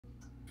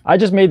I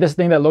just made this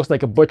thing that looks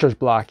like a butcher's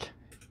block,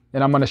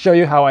 and I'm going to show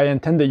you how I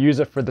intend to use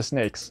it for the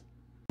snakes.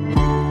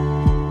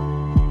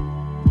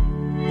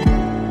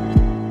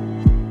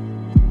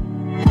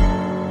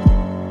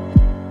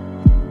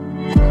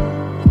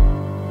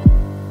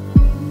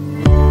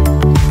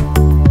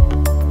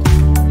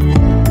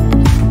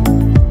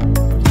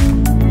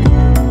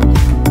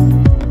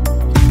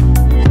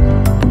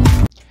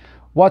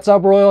 What's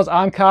up, Royals?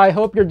 I'm Kai.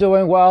 Hope you're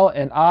doing well,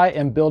 and I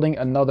am building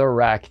another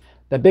rack.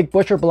 The big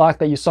butcher block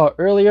that you saw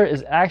earlier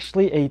is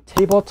actually a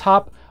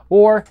tabletop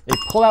or a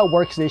pull-out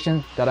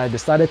workstation that I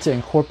decided to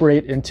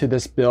incorporate into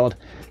this build.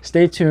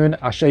 Stay tuned,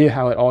 I'll show you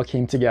how it all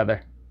came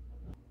together.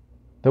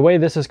 The way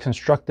this is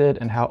constructed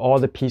and how all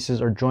the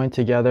pieces are joined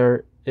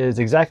together is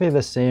exactly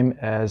the same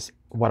as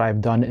what I've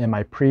done in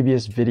my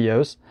previous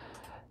videos.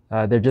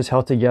 They're just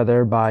held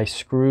together by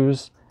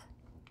screws.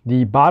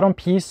 The bottom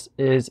piece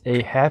is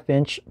a 1/2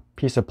 inch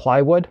piece of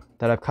plywood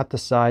that I've cut to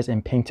size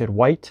and painted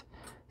white.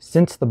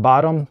 Since the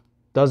bottom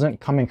doesn't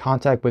come in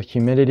contact with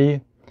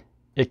humidity,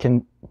 it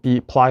can be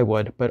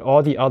plywood, but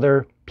all the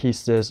other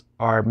pieces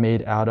are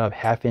made out of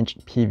 1/2 inch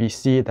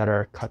PVC that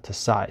are cut to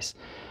size.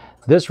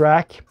 This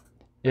rack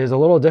is a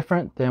little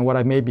different than what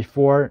I made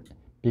before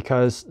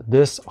because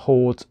this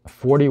holds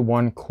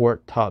 41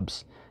 quart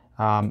tubs.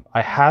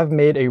 I have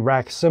made a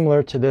rack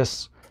similar to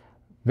this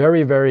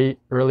very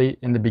early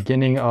in the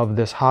beginning of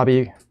this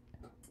hobby,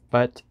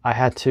 but I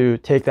had to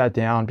take that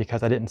down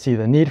because I didn't see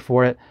the need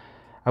for it.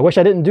 I wish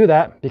I didn't do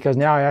that because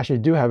now I actually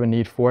do have a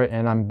need for it,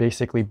 and I'm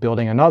basically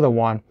building another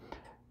one,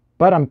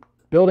 but I'm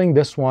building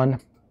this one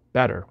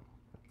better.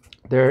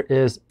 There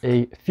is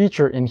a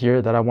feature in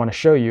here that I want to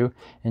show you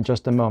in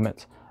just a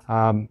moment,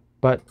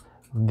 but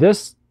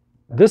this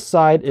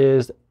side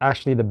is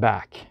actually the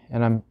back,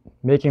 and I'm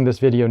making this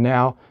video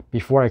now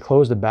before I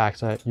close the back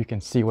so that you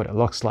can see what it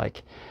looks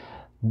like.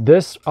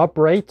 This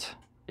upright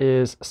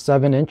is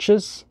 7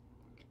 inches.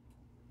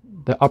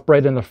 The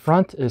upright in the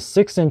front is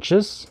 6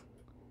 inches.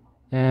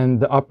 And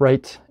the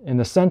upright in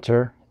the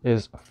center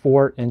is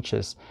 4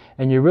 inches.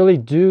 And you really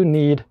do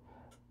need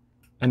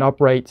an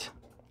upright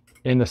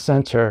in the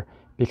center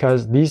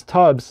because these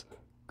tubs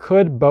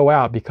could bow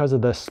out because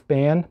of the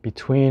span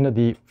between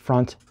the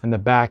front and the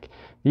back.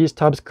 These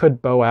tubs could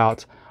bow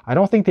out. I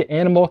don't think the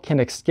animal can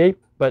escape,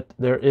 but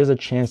there is a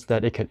chance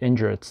that it could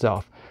injure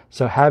itself.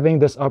 So having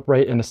this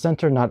upright in the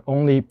center not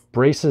only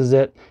braces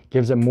it,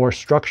 gives it more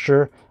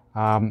structure,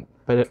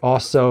 but it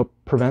also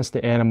prevents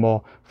the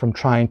animal from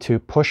trying to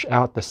push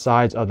out the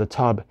sides of the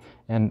tub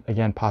and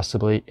again,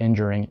 possibly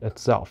injuring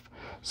itself.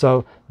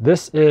 So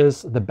this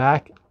is the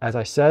back, as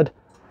I said,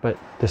 but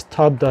this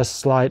tub does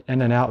slide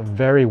in and out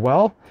very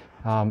well.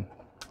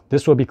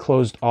 This will be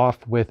closed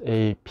off with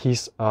a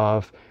piece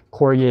of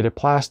corrugated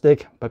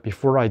plastic, but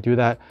before I do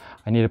that,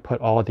 I need to put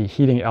all the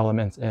heating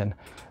elements in.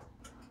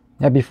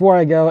 Now, before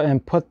I go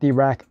and put the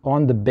rack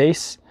on the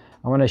base,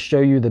 I want to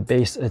show you the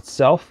base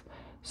itself.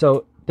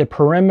 So the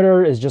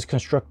perimeter is just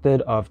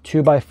constructed of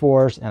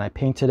 2x4s, and I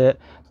painted it.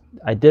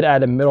 I did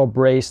add a middle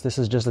brace. This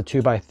is just a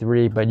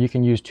 2x3, but you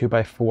can use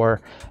 2x4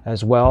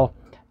 as well.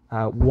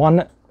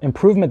 One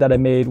improvement that I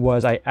made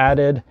was I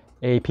added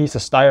a piece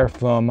of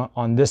styrofoam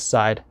on this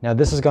side. Now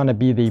this is going to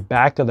be the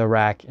back of the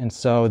rack, and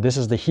so this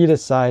is the heated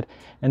side,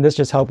 and this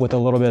just helped with a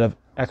little bit of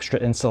extra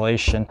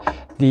insulation.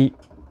 The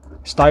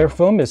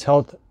styrofoam is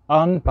held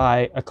on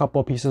by a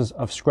couple pieces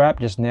of scrap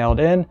just nailed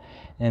in,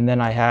 and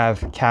then I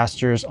have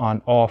casters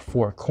on all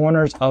 4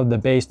 corners of the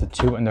base. The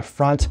 2 in the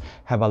front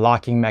have a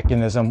locking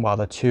mechanism while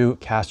the 2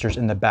 casters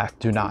in the back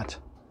do not.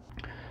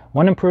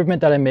 One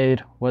improvement that I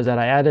made was that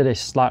I added a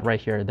slot right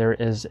here. There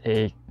is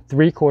a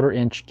 3/4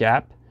 inch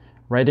gap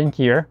right in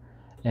here,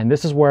 and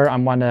this is where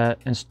I'm going to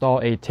install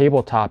a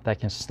tabletop that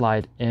can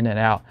slide in and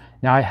out.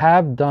 Now I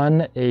have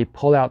done a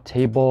pull-out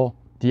table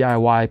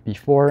DIY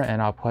before,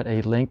 and I'll put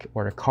a link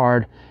or a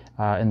card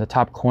in the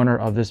top corner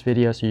of this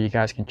video so you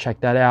guys can check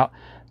that out.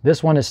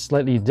 This one is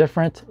slightly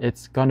different.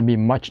 It's going to be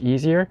much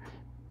easier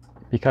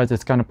because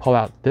it's going to pull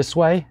out this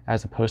way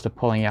as opposed to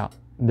pulling out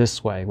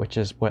this way, which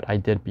is what I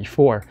did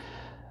before.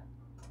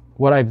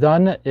 What I've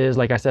done is,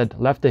 like I said,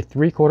 left a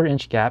 3/4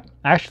 inch gap.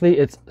 Actually,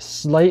 it's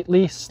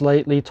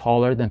slightly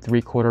taller than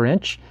 3/4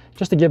 inch,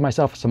 just to give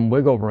myself some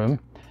wiggle room.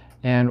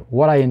 And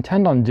what I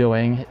intend on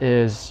doing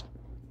is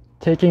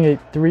taking a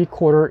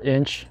 3/4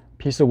 inch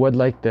piece of wood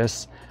like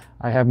this.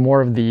 I have more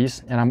of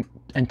these, and I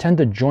intend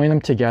to join them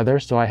together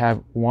so I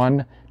have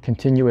one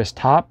continuous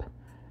top,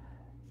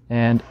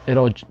 and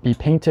it'll be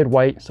painted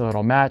white so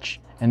it'll match,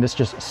 and this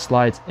just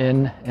slides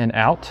in and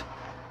out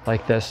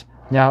like this.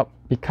 Now,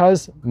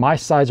 because my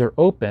sides are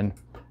open,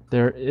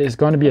 there is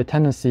going to be a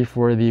tendency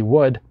for the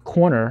wood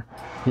corner,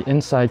 the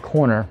inside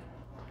corner,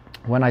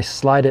 when I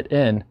slide it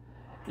in,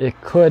 it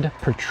could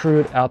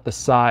protrude out the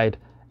side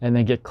and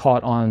then get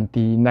caught on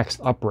the next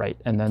upright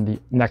and then the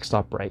next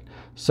upright.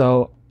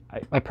 So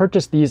I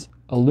purchased these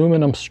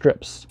aluminum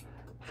strips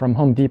from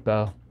Home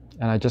Depot,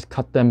 and I just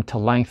cut them to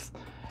length,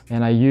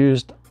 and I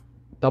used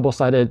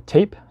double-sided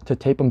tape to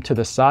tape them to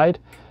the side.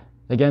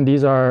 Again,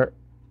 these are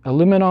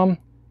aluminum.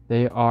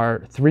 They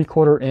are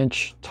 3/4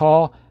 inch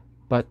tall.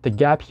 but the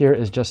gap here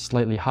is just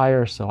slightly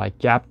higher. So I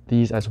gapped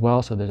these as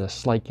well. So there's a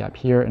slight gap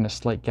here and a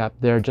slight gap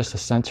there just to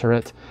center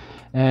it.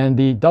 And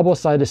the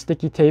double-sided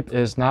sticky tape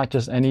is not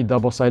just any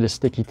double-sided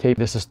sticky tape.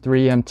 This is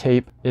 3M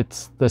tape.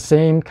 It's the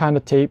same kind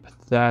of tape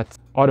that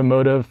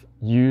automotive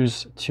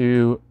use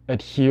to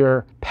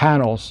adhere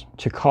panels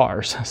to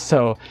cars.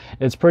 So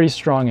it's pretty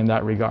strong in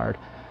that regard.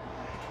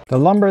 The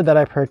lumber that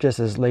I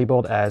purchased is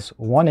labeled as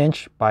 1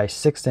 inch by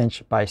 6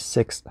 inch by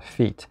 6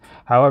 feet.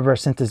 However,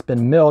 since it's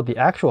been milled, the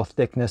actual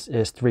thickness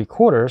is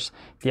 3/4.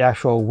 The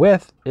actual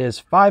width is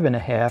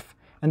 5.5,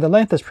 and the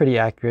length is pretty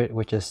accurate,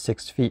 which is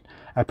 6 feet.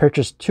 I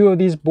purchased 2 of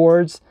these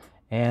boards,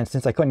 and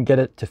since I couldn't get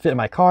it to fit in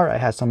my car, I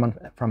had someone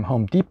from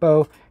Home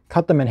Depot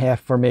cut them in half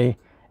for me.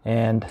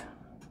 And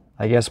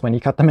I guess when he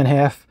cut them in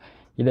half,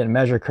 he didn't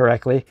measure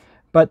correctly,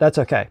 but that's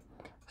okay.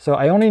 So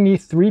I only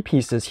need 3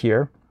 pieces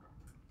here.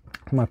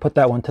 I'm going to put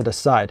that one to the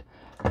side.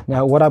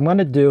 Now what I'm going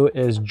to do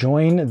is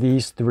join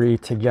these 3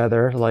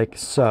 together like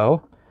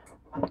so.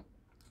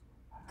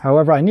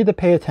 However, I need to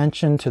pay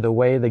attention to the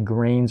way the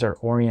grains are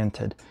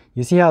oriented.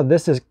 You see how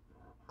this is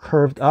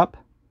curved up?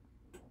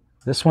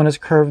 This one is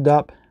curved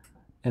up,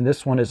 and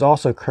this one is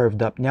also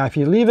curved up. Now if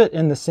you leave it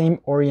in the same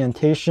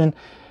orientation,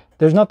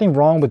 there's nothing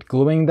wrong with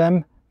gluing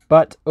them,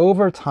 but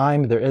over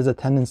time there is a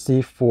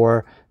tendency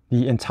for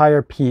the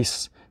entire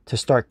piece to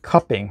start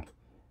cupping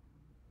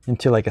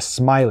into like a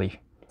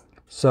smiley.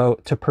 So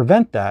to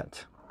prevent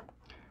that,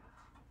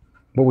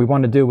 what we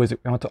want to do is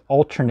we want to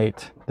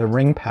alternate the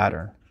ring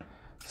pattern.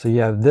 So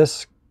you have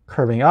this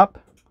curving up,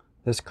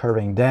 this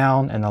curving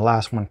down, and the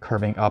last one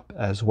curving up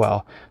as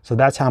well. So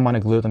that's how I'm going to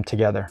glue them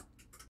together.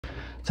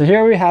 So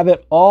here we have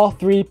it, all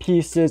 3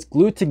 pieces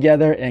glued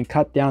together and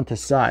cut down to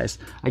size.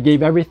 I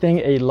gave everything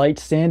a light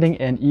sanding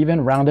and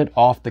even rounded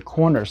off the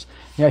corners.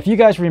 Now, if you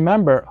guys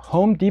remember,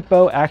 Home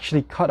Depot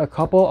actually cut a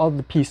couple of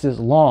the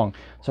pieces long.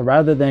 So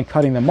rather than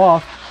cutting them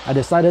off, I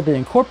decided to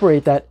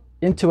incorporate that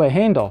into a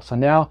handle. So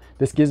now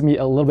this gives me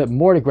a little bit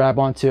more to grab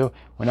onto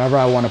whenever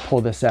I want to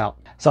pull this out.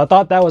 So I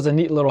thought that was a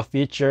neat little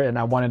feature, and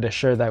I wanted to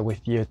share that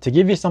with you to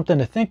give you something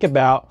to think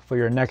about for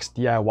your next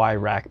DIY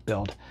rack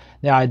build.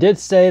 Now, I did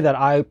say that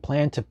I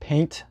plan to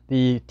paint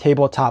the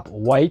tabletop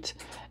white.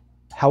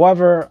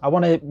 However, I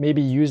want to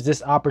maybe use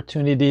this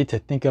opportunity to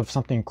think of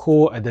something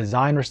cool, a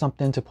design or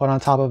something to put on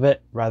top of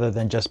it rather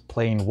than just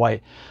plain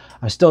white.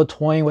 I'm still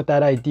toying with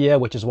that idea,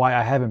 which is why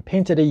I haven't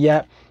painted it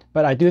yet.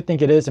 But I do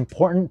think it is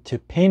important to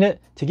paint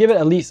it to give it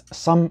at least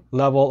some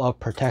level of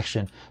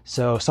protection.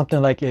 So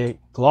something like a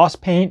gloss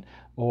paint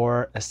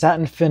or a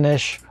satin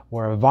finish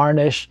or a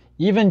varnish,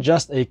 even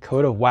just a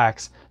coat of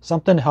wax,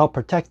 something to help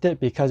protect it,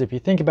 because if you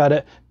think about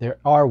it, there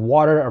are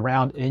water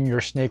around in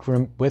your snake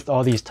room with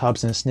all these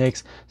tubs and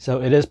snakes.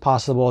 So it is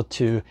possible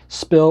to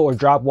spill or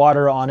drop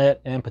water on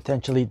it and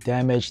potentially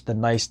damage the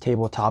nice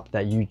tabletop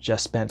that you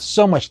just spent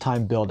so much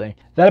time building.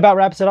 That about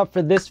wraps it up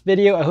for this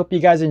video. I hope you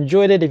guys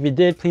enjoyed it. If you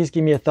did, please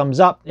give me a thumbs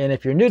up. And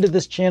if you're new to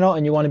this channel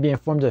and you want to be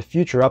informed of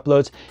future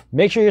uploads,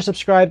 make sure you're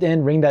subscribed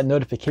and ring that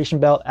notification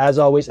bell. As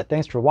always,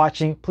 thanks for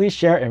watching. Please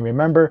share, and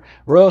remember,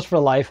 Royals for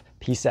life.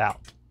 Peace out.